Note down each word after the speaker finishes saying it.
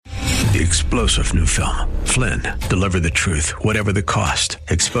The explosive new film, Flynn, deliver the truth, whatever the cost,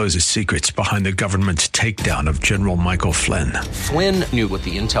 exposes secrets behind the government's takedown of General Michael Flynn. Flynn knew what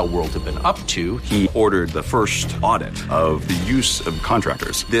the intel world had been up to. He ordered the first audit of the use of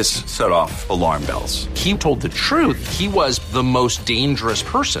contractors. This set off alarm bells. He told the truth. He was the most dangerous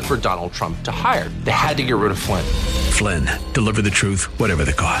person for Donald Trump to hire. They had to get rid of Flynn. Flynn, deliver the truth, whatever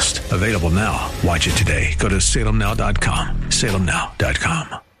the cost. Available now. Watch it today. Go to salemnow.com.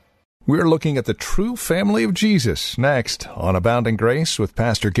 salemnow.com. We're looking at the true family of Jesus next on Abounding Grace with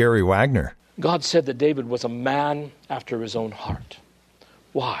Pastor Gary Wagner. God said that David was a man after his own heart.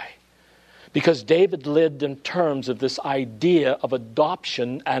 Why? Because David lived in terms of this idea of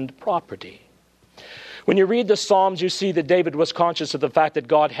adoption and property. When you read the Psalms, you see that David was conscious of the fact that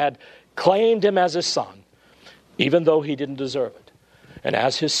God had claimed him as his son, even though he didn't deserve it. And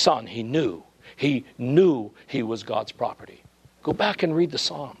as his son, he knew he was God's property. Go back and read the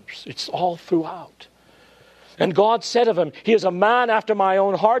Psalms. It's all throughout. And God said of him, he is a man after my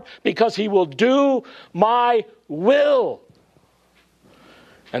own heart because he will do my will.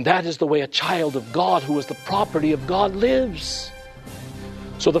 And that is the way a child of God who is the property of God lives.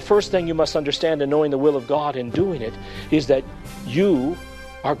 So the first thing you must understand in knowing the will of God and doing it is that you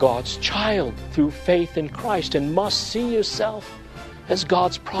are God's child through faith in Christ and must see yourself as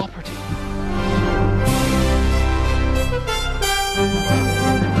God's property.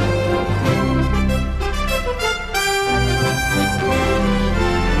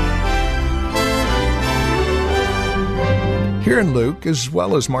 Here in Luke, as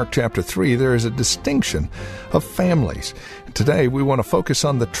well as Mark chapter 3, there is a distinction of families. Today, we want to focus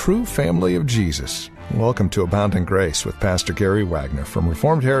on the true family of Jesus. Welcome to Abounding Grace with Pastor Gary Wagner from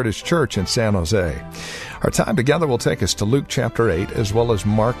Reformed Heritage Church in San Jose. Our time together will take us to Luke chapter 8 as well as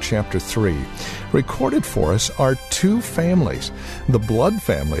Mark chapter 3. Recorded for us are two families, the blood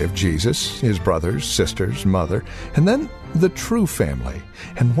family of Jesus, his brothers, sisters, mother, and then the true family,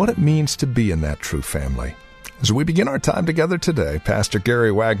 and what it means to be in that true family. As we begin our time together today, Pastor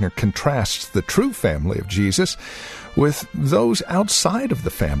Gary Wagner contrasts the true family of Jesus with those outside of the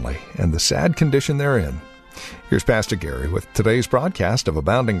family and the sad condition they're in. Here's Pastor Gary with today's broadcast of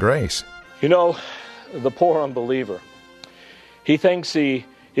Abounding Grace. You know, the poor unbeliever, he thinks he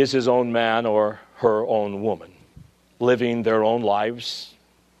is his own man or her own woman, living their own lives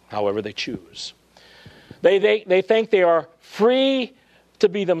however they choose. They think they are free to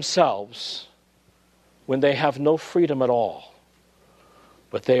be themselves when they have no freedom at all,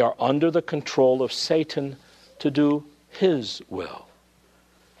 but they are under the control of Satan to do his will,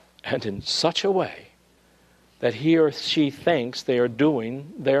 and in such a way that he or she thinks they are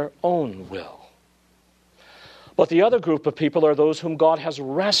doing their own will. But the other group of people are those whom God has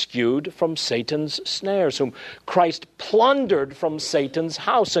rescued from Satan's snares, whom Christ plundered from Satan's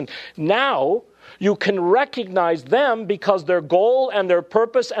house, and now you can recognize them because their goal and their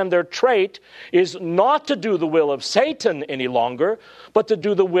purpose and their trait is not to do the will of Satan any longer, but to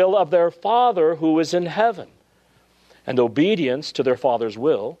do the will of their Father who is in heaven. And obedience to their Father's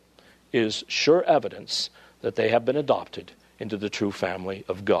will is sure evidence that they have been adopted into the true family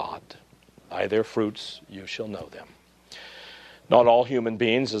of God. By their fruits you shall know them. Not all human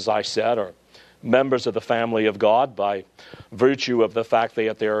beings, as I said, are members of the family of God by virtue of the fact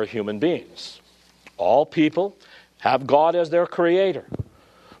that they are human beings. All people have God as their creator.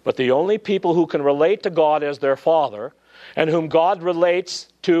 But the only people who can relate to God as their Father and whom God relates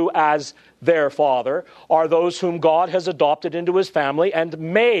to as their Father are those whom God has adopted into his family and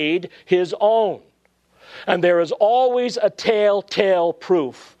made his own. And there is always a telltale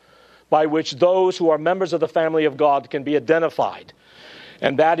proof by which those who are members of the family of God can be identified.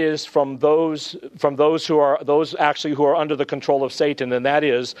 And that is from those who are under the control of Satan, and that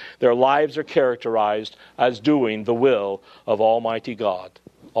is their lives are characterized as doing the will of Almighty God,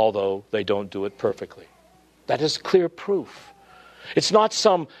 although they don't do it perfectly. That is clear proof. It's not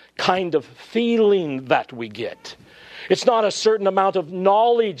some kind of feeling that we get. It's not a certain amount of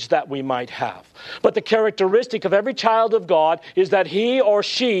knowledge that we might have. But the characteristic of every child of God is that he or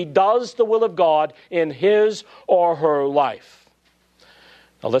she does the will of God in his or her life.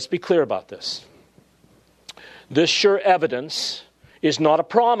 Now let's be clear about this. This sure evidence is not a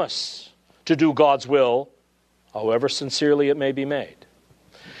promise to do God's will, however sincerely it may be made.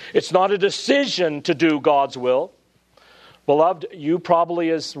 It's not a decision to do God's will. Beloved, you probably,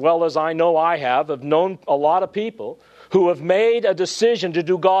 as well as I know I have known a lot of people who have made a decision to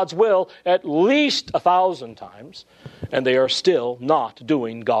do God's will at least 1,000 times, and they are still not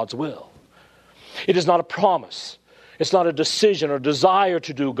doing God's will. It is not a promise. It's not a decision or desire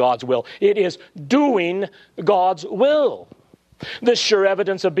to do God's will. It is doing God's will. This sure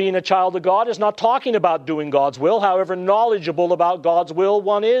evidence of being a child of God is not talking about doing God's will, however knowledgeable about God's will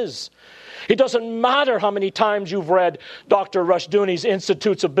one is. It doesn't matter how many times you've read Dr. Rushdoony's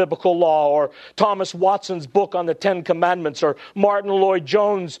Institutes of Biblical Law, or Thomas Watson's book on the Ten Commandments, or Martin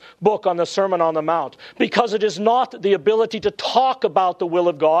Lloyd-Jones' book on the Sermon on the Mount, because it is not the ability to talk about the will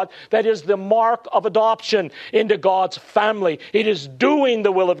of God that is the mark of adoption into God's family. It is doing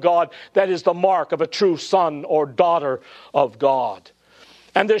the will of God that is the mark of a true son or daughter of God.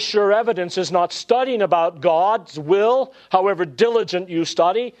 And this sure evidence is not studying about God's will, however diligent you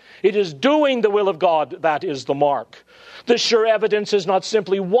study. It is doing the will of God that is the mark. This sure evidence is not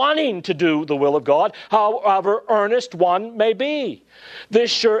simply wanting to do the will of God, however earnest one may be. This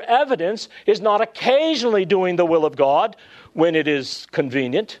sure evidence is not occasionally doing the will of God when it is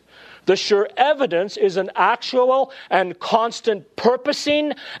convenient. The sure evidence is an actual and constant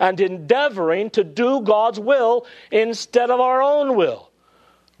purposing and endeavoring to do God's will instead of our own will,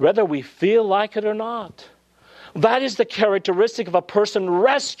 whether we feel like it or not. That is the characteristic of a person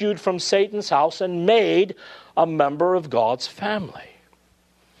rescued from Satan's house and made a member of God's family.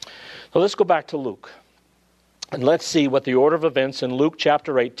 So let's go back to Luke. And let's see what the order of events in Luke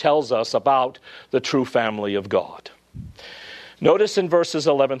chapter 8 tells us about the true family of God. Notice in verses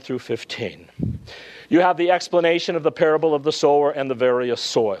 11 through 15, you have the explanation of the parable of the sower and the various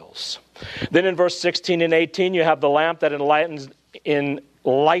soils. Then in verse 16 and 18, you have the lamp that enlightens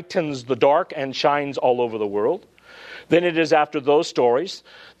the dark and shines all over the world. Then it is after those stories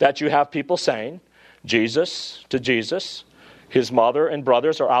that you have people saying, Jesus to Jesus, his mother and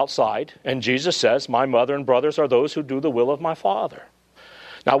brothers are outside, and Jesus says, my mother and brothers are those who do the will of my Father.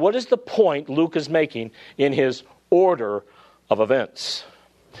 Now, what is the point Luke is making in his order of events?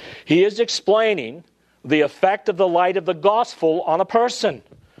 He is explaining the effect of the light of the gospel on a person.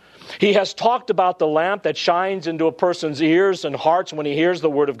 He has talked about the lamp that shines into a person's ears and hearts when he hears the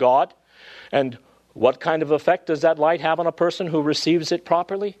word of God. And what kind of effect does that light have on a person who receives it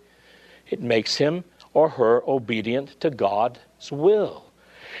properly? It makes him or her obedient to God's will.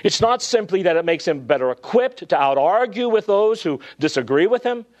 It's not simply that it makes him better equipped to out-argue with those who disagree with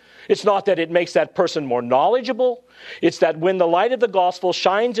him. It's not that it makes that person more knowledgeable. It's that when the light of the gospel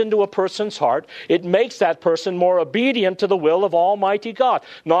shines into a person's heart, it makes that person more obedient to the will of Almighty God.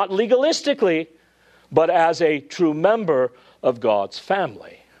 Not legalistically, but as a true member of God's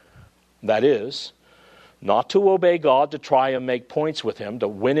family. That is, not to obey God to try and make points with him, to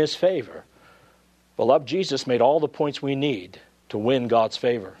win his favor. Beloved, Jesus made all the points we need to win God's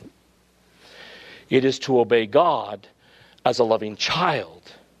favor. It is to obey God as a loving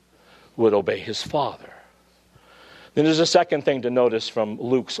child would obey his Father. Then there's a second thing to notice from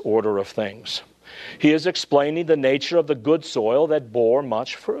Luke's order of things. He is explaining the nature of the good soil that bore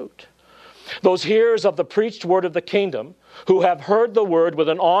much fruit. Those hearers of the preached word of the kingdom, who have heard the word with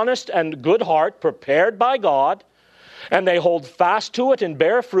an honest and good heart prepared by God, and they hold fast to it and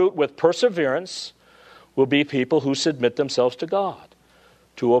bear fruit with perseverance, will be people who submit themselves to God,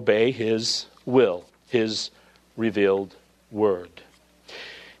 to obey his will, his revealed word.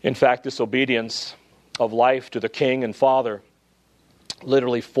 In fact, this obedience of life to the King and Father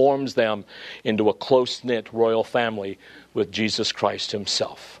literally forms them into a close-knit royal family with Jesus Christ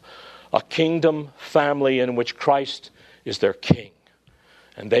himself. A kingdom family in which Christ is their king,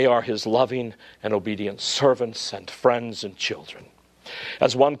 and they are his loving and obedient servants and friends and children.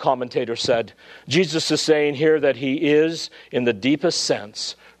 As one commentator said, Jesus is saying here that he is, in the deepest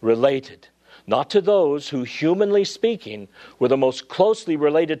sense, related not to those who, humanly speaking, were the most closely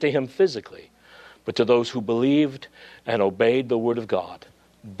related to him physically, but to those who believed and obeyed the word of God,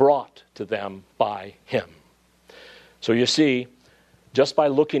 brought to them by him. So you see, just by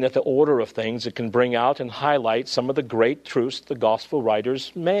looking at the order of things, it can bring out and highlight some of the great truths the gospel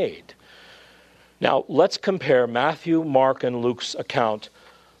writers made. Now, let's compare Matthew, Mark, and Luke's account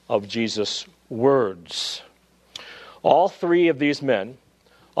of Jesus' words. All three of these men,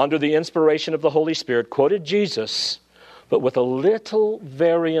 under the inspiration of the Holy Spirit, quoted Jesus, but with a little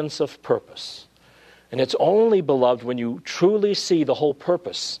variance of purpose. And it's only, beloved, when you truly see the whole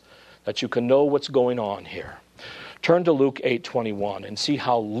purpose that you can know what's going on here. Turn to Luke 8:21 and see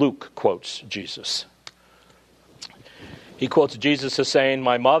how Luke quotes Jesus. He quotes Jesus as saying,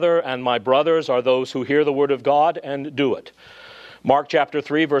 my mother and my brothers are those who hear the word of God and do it. Mark chapter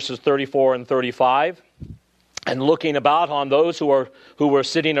 3, verses 34 and 35. And looking about on those who were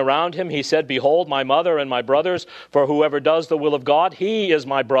sitting around him, he said, "Behold, my mother and my brothers, for whoever does the will of God, he is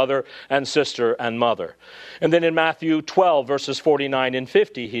my brother and sister and mother." And then in Matthew 12, verses 49 and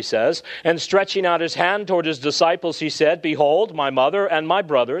 50, he says, "And stretching out his hand toward his disciples, he said, Behold, my mother and my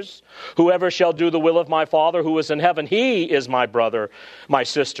brothers, whoever shall do the will of my Father who is in heaven, he is my brother, my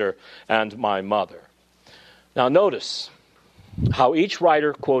sister, and my mother." Now notice how each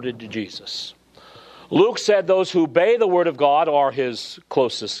writer quoted Jesus. Luke said those who obey the word of God are his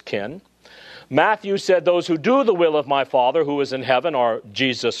closest kin. Matthew said those who do the will of my Father who is in heaven are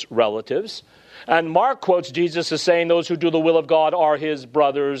Jesus' relatives. And Mark quotes Jesus as saying those who do the will of God are his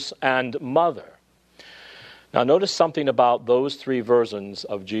brothers and mother. Now notice something about those three versions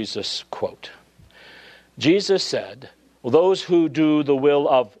of Jesus' quote. Jesus said, those who do the will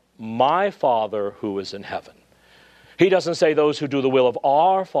of my Father who is in heaven. He doesn't say those who do the will of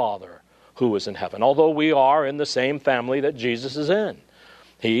our Father who is in heaven, although we are in the same family that Jesus is in.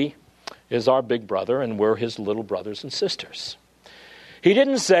 He is our big brother, and we're his little brothers and sisters. He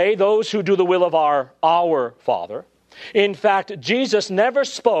didn't say those who do the will of our Father. In fact, Jesus never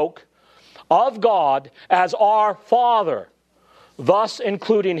spoke of God as our Father, thus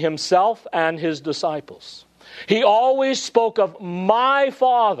including himself and his disciples. He always spoke of my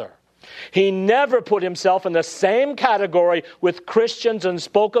Father. He never put himself in the same category with Christians and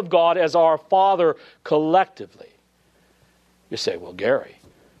spoke of God as our Father collectively. You say, well, Gary,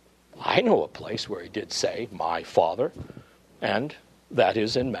 I know a place where he did say, my Father, and that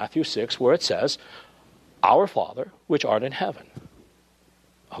is in Matthew 6, where it says, our Father, which art in heaven.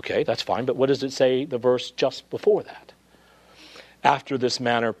 Okay, that's fine, but what does it say, the verse just before that? After this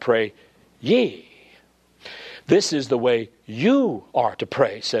manner pray ye. This is the way you are to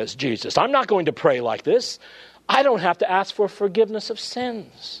pray, says Jesus. I'm not going to pray like this. I don't have to ask for forgiveness of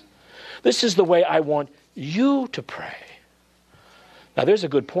sins. This is the way I want you to pray. Now, there's a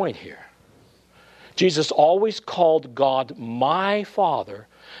good point here. Jesus always called God my Father,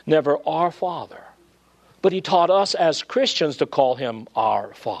 never our Father. But he taught us as Christians to call him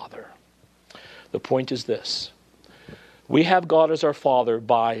our Father. The point is this. We have God as our Father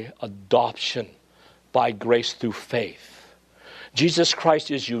by adoption, by grace through faith. Jesus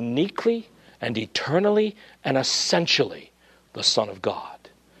Christ is uniquely and eternally and essentially the Son of God.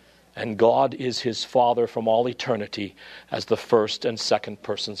 And God is his Father from all eternity as the first and second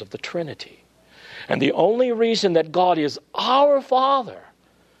persons of the Trinity. And the only reason that God is our Father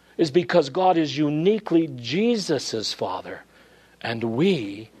is because God is uniquely Jesus' Father, and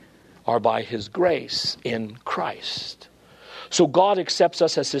we are by his grace in Christ. So God accepts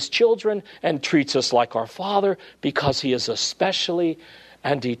us as his children and treats us like our Father because he is especially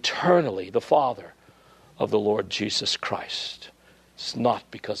and eternally the Father of the Lord Jesus Christ. It's not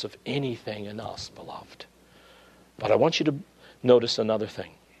because of anything in us, beloved. But I want you to notice another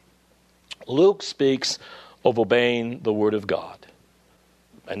thing. Luke speaks of obeying the Word of God.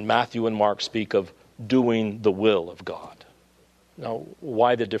 And Matthew and Mark speak of doing the will of God. Now,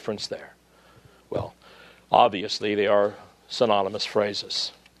 why the difference there? Well, obviously they are synonymous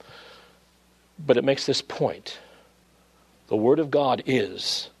phrases. But it makes this point. The Word of God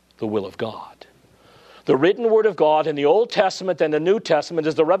is the will of God. The written Word of God in the Old Testament and the New Testament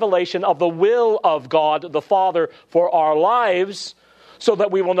is the revelation of the will of God the Father for our lives, so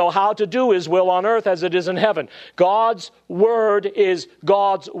that we will know how to do his will on earth as it is in heaven. God's Word is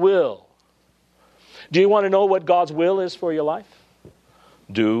God's will. Do you want to know what God's will is for your life?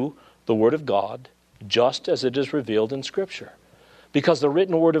 Do the Word of God just as it is revealed in Scripture. Because the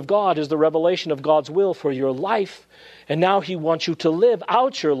written Word of God is the revelation of God's will for your life. And now he wants you to live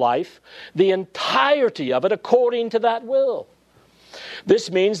out your life, the entirety of it, according to that will. This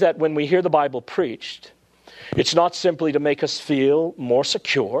means that when we hear the Bible preached, it's not simply to make us feel more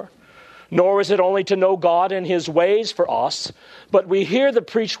secure, nor is it only to know God and his ways for us, but we hear the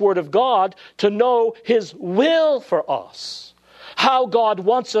preached Word of God to know his will for us, how God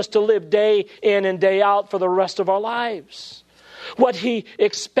wants us to live day in and day out for the rest of our lives, what he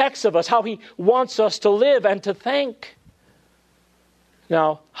expects of us, how he wants us to live and to think.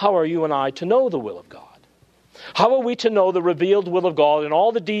 Now, how are you and I to know the will of God? How are we to know the revealed will of God and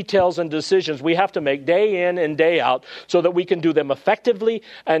all the details and decisions we have to make day in and day out so that we can do them effectively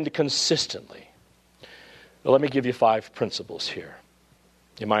and consistently? Well, let me give you 5 principles here.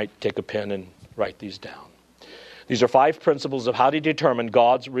 You might take a pen and write these down. These are 5 principles of how to determine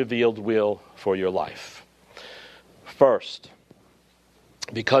God's revealed will for your life. First,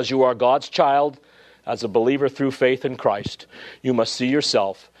 because you are God's child as a believer through faith in Christ, you must see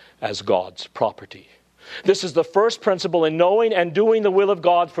yourself as God's property. This is the first principle in knowing and doing the will of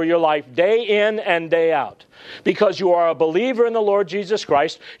God for your life, day in and day out. Because you are a believer in the Lord Jesus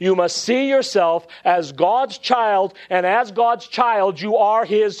Christ, you must see yourself as God's child, and as God's child, you are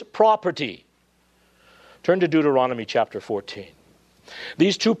His property. Turn to Deuteronomy chapter 14.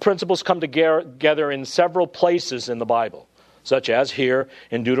 These two principles come together in several places in the Bible, such as here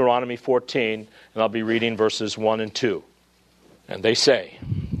in Deuteronomy 14, and I'll be reading verses 1 and 2. And they say,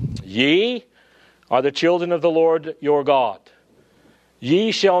 "Ye are the children of the Lord your God.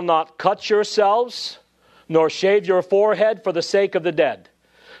 Ye shall not cut yourselves, nor shave your forehead for the sake of the dead.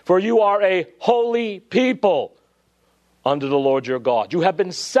 For you are a holy people unto the Lord your God." You have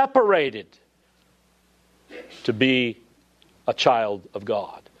been separated to be a child of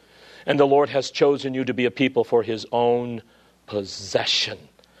God. And the Lord has chosen you to be a people for His own possession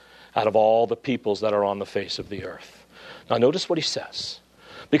out of all the peoples that are on the face of the earth. Now notice what He says.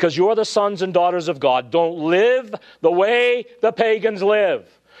 Because you're the sons and daughters of God, don't live the way the pagans live.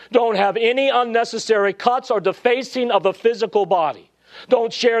 Don't have any unnecessary cuts or defacing of the physical body.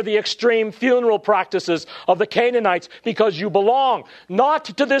 Don't share the extreme funeral practices of the Canaanites, because you belong not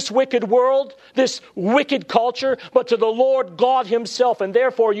to this wicked world, this wicked culture, but to the Lord God Himself. And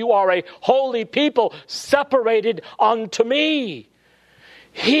therefore you are a holy people separated unto me.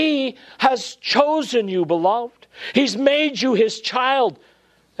 He has chosen you, beloved. He's made you His child,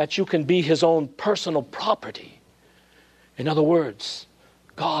 that you can be His own personal property. In other words,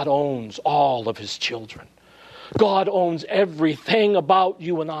 God owns all of His children. God owns everything about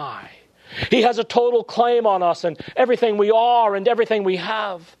you and I. He has a total claim on us and everything we are and everything we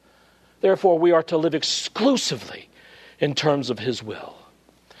have. Therefore, we are to live exclusively in terms of His will.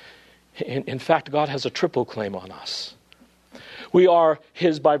 In fact, God has a triple claim on us. We are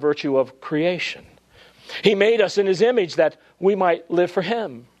His by virtue of creation. He made us in His image that we might live for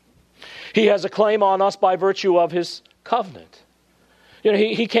Him. He has a claim on us by virtue of His covenant. You know,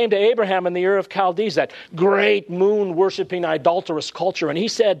 he came to Abraham in the Ur of Chaldees, that great moon-worshipping idolatrous culture, and He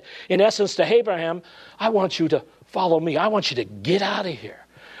said, in essence, to Abraham, I want you to follow me. I want you to get out of here.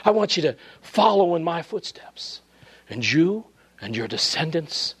 I want you to follow in my footsteps. And you and your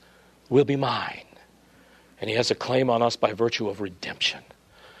descendants will be mine. And He has a claim on us by virtue of redemption.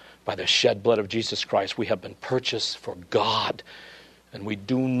 By the shed blood of Jesus Christ, we have been purchased for God, and we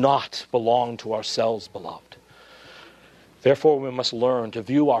do not belong to ourselves, beloved. Therefore, we must learn to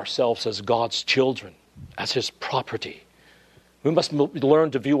view ourselves as God's children, as His property. We must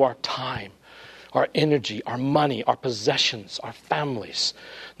learn to view our time, our energy, our money, our possessions, our families,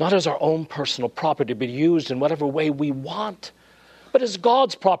 not as our own personal property to be used in whatever way we want, but as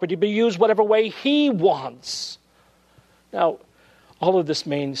God's property to be used whatever way He wants. Now, all of this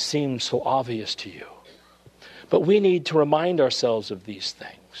may seem so obvious to you, but we need to remind ourselves of these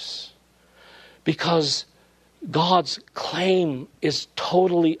things, because God's claim is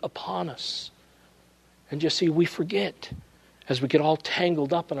totally upon us. And you see, we forget as we get all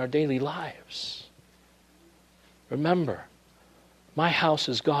tangled up in our daily lives. Remember, my house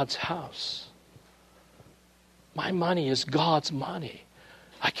is God's house. My money is God's money.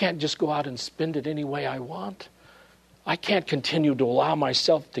 I can't just go out and spend it any way I want. I can't continue to allow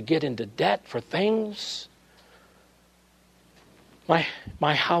myself to get into debt for things.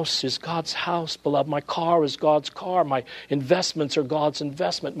 My house is God's house, beloved. My car is God's car. My investments are God's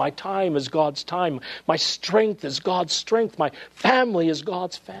investment. My time is God's time. My strength is God's strength. My family is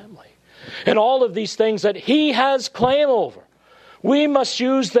God's family. And all of these things that He has claim over, we must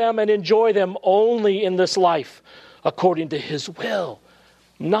use them and enjoy them only in this life according to His will,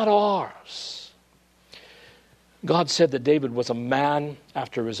 not ours. God said that David was a man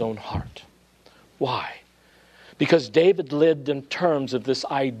after His own heart. Why? Because David lived in terms of this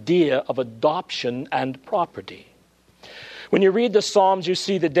idea of adoption and property. When you read the Psalms, you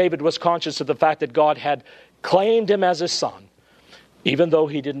see that David was conscious of the fact that God had claimed him as his son, even though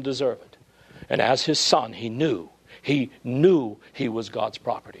he didn't deserve it. And as his son, he knew he was God's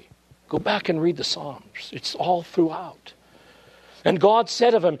property. Go back and read the Psalms. It's all throughout. And God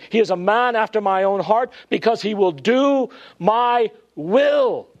said of him, he is a man after my own heart because he will do my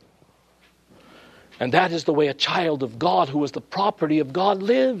will. And that is the way a child of God who is the property of God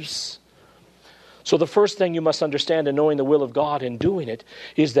lives. So the first thing you must understand in knowing the will of God and doing it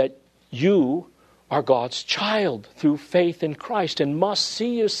is that you are God's child through faith in Christ and must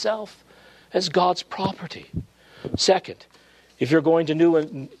see yourself as God's property. Second, if you're going to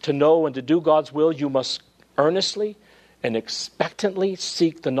know and to do God's will, you must earnestly and expectantly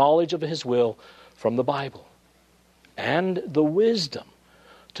seek the knowledge of His will from the Bible and the wisdom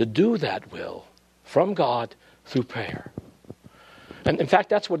to do that will from God through prayer. And in fact,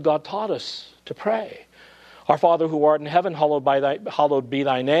 that's what God taught us to pray. Our Father who art in heaven, hallowed be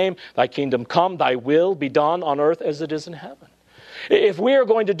thy name. Thy kingdom come, thy will be done on earth as it is in heaven. If we are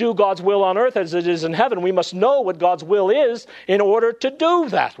going to do God's will on earth as it is in heaven, we must know what God's will is in order to do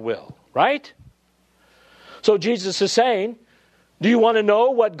that will, right? So Jesus is saying, do you want to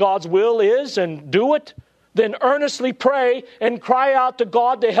know what God's will is and do it? Then earnestly pray and cry out to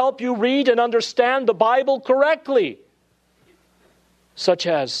God to help you read and understand the Bible correctly. Such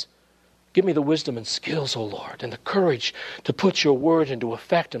as, give me the wisdom and skills, O Lord, and the courage to put your word into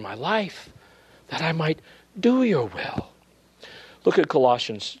effect in my life, that I might do your will. Look at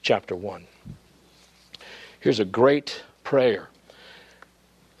Colossians chapter 1. Here's a great prayer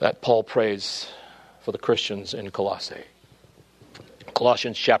that Paul prays for the Christians in Colossae.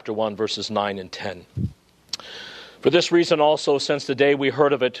 Colossians chapter 1, verses 9 and 10. For this reason also, since the day we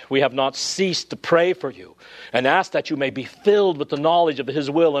heard of it, we have not ceased to pray for you and ask that you may be filled with the knowledge of His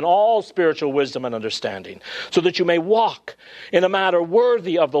will and all spiritual wisdom and understanding, so that you may walk in a manner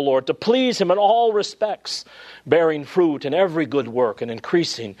worthy of the Lord, to please Him in all respects, bearing fruit in every good work and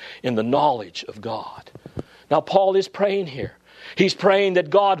increasing in the knowledge of God. Now, Paul is praying here. He's praying that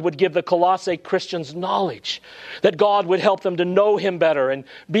God would give the Colossae Christians knowledge, that God would help them to know Him better and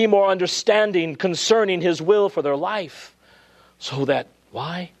be more understanding concerning His will for their life. So that,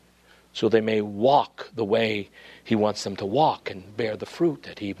 why? So they may walk the way He wants them to walk and bear the fruit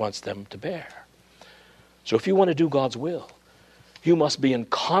that He wants them to bear. So if you want to do God's will, you must be in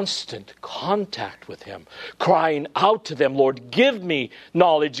constant contact with Him, crying out to them, Lord, give me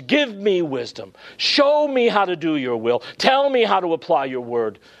knowledge, give me wisdom, show me how to do your will, tell me how to apply your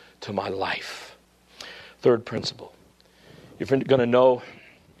word to my life. Third principle, if you're going to know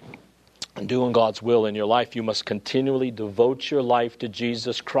and doing God's will in your life, you must continually devote your life to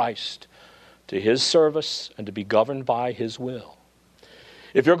Jesus Christ, to His service, and to be governed by His will.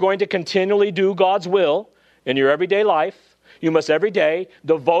 If you're going to continually do God's will in your everyday life, you must every day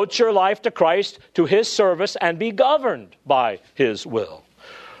devote your life to Christ, to His service, and be governed by His will.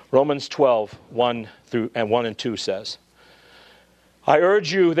 Romans 12, 1 and 2 says, I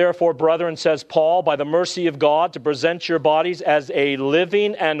urge you, therefore, brethren, says Paul, by the mercy of God, to present your bodies as a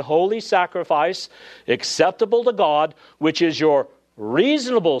living and holy sacrifice, acceptable to God, which is your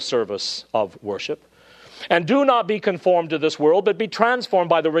reasonable service of worship. And do not be conformed to this world, but be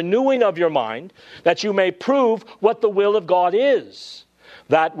transformed by the renewing of your mind, that you may prove what the will of God is,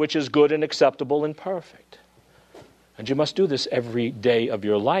 that which is good and acceptable and perfect. And you must do this every day of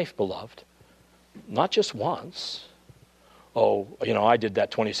your life, beloved. Not just once. Oh, I did that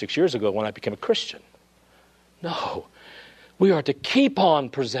 26 years ago when I became a Christian. No. We are to keep on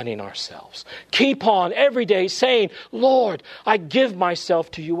presenting ourselves. Keep on every day saying, Lord, I give myself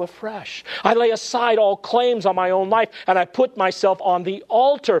to you afresh. I lay aside all claims on my own life and I put myself on the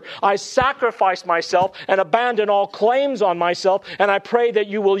altar. I sacrifice myself and abandon all claims on myself, and I pray that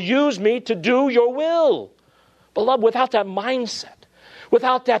you will use me to do your will. Beloved, without that mindset,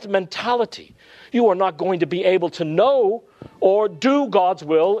 without that mentality, you are not going to be able to know or do God's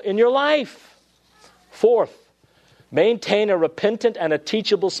will in your life. Fourth, maintain a repentant and a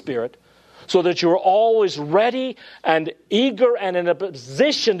teachable spirit so that you're always ready and eager and in a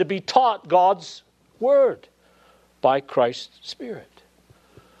position to be taught God's word by Christ's Spirit.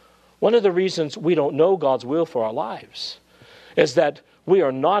 One of the reasons we don't know God's will for our lives is that we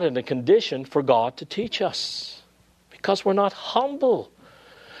are not in a condition for God to teach us because we're not humble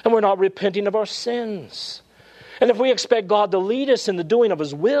and we're not repenting of our sins. And if we expect God to lead us in the doing of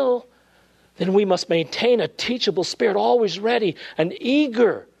His will, then we must maintain a teachable spirit, always ready and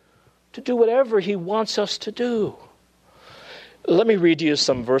eager to do whatever He wants us to do. Let me read you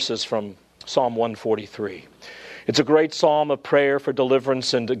some verses from Psalm 143. It's a great psalm of prayer for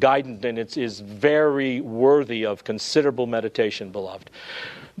deliverance and guidance, and it is very worthy of considerable meditation, beloved.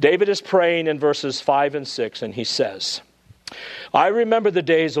 David is praying in verses 5 and 6, and he says, I remember the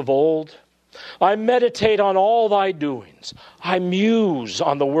days of old. I meditate on all thy doings. I muse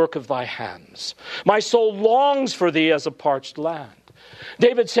on the work of thy hands. My soul longs for thee as a parched land.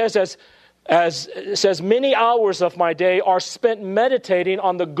 David says, says, many hours of my day are spent meditating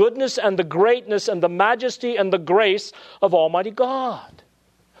on the goodness and the greatness and the majesty and the grace of Almighty God.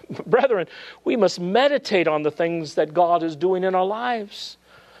 Brethren, we must meditate on the things that God is doing in our lives.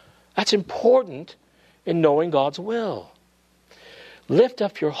 That's important in knowing God's will. Lift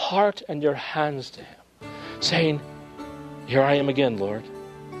up your heart and your hands to Him, saying, here I am again, Lord.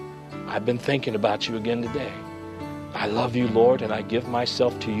 I've been thinking about you again today. I love you, Lord, and I give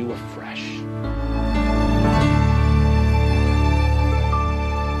myself to you afresh.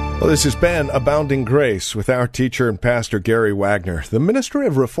 Well, this has been Abounding Grace with our teacher and pastor Gary Wagner, the minister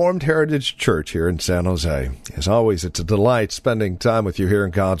of Reformed Heritage Church here in San Jose. As always, it's a delight spending time with you here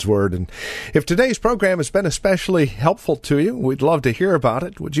in God's Word. And if today's program has been especially helpful to you, we'd love to hear about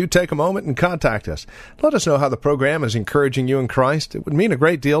it. Would you take a moment and contact us? Let us know how the program is encouraging you in Christ. It would mean a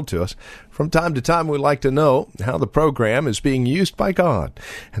great deal to us. From time to time, we'd like to know how the program is being used by God.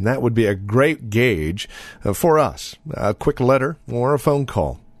 And that would be a great gauge for us. A quick letter or a phone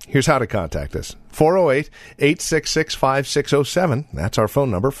call. Here's how to contact us. 408-866-5607. That's our phone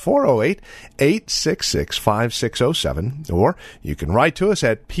number, 408-866-5607. Or you can write to us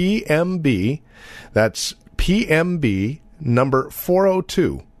at PMB, that's PMB number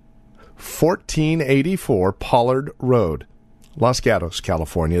 402, 1484 Pollard Road, Los Gatos,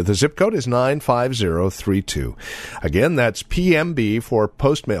 California. The zip code is 95032. Again, that's PMB for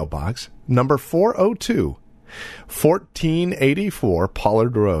Post Mailbox, number 402, 1484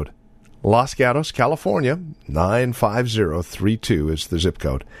 Pollard Road, Los Gatos, California, 95032 is the zip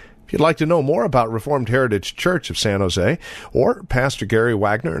code. If you'd like to know more about Reformed Heritage Church of San Jose or Pastor Gary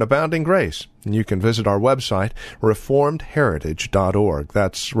Wagner and Abounding Grace, you can visit our website, reformedheritage.org.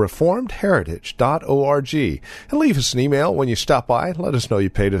 That's reformedheritage.org. And leave us an email when you stop by. Let us know you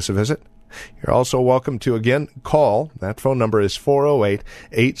paid us a visit. You're also welcome to, again, call. That phone number is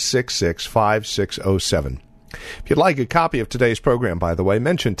 408-866-5607. If you'd like a copy of today's program, by the way,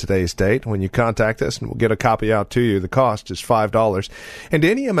 mention today's date when you contact us, and we'll get a copy out to you. The cost is $5. And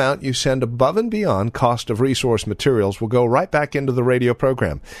any amount you send above and beyond cost of resource materials will go right back into the radio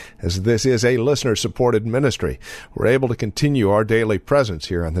program. As this is a listener-supported ministry, we're able to continue our daily presence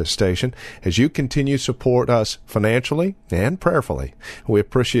here on this station as you continue to support us financially and prayerfully. We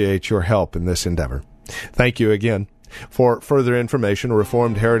appreciate your help in this endeavor. Thank you again. For further information,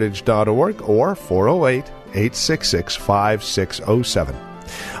 reformedheritage.org or 408-866-5607.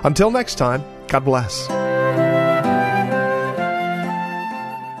 Until next time, God bless.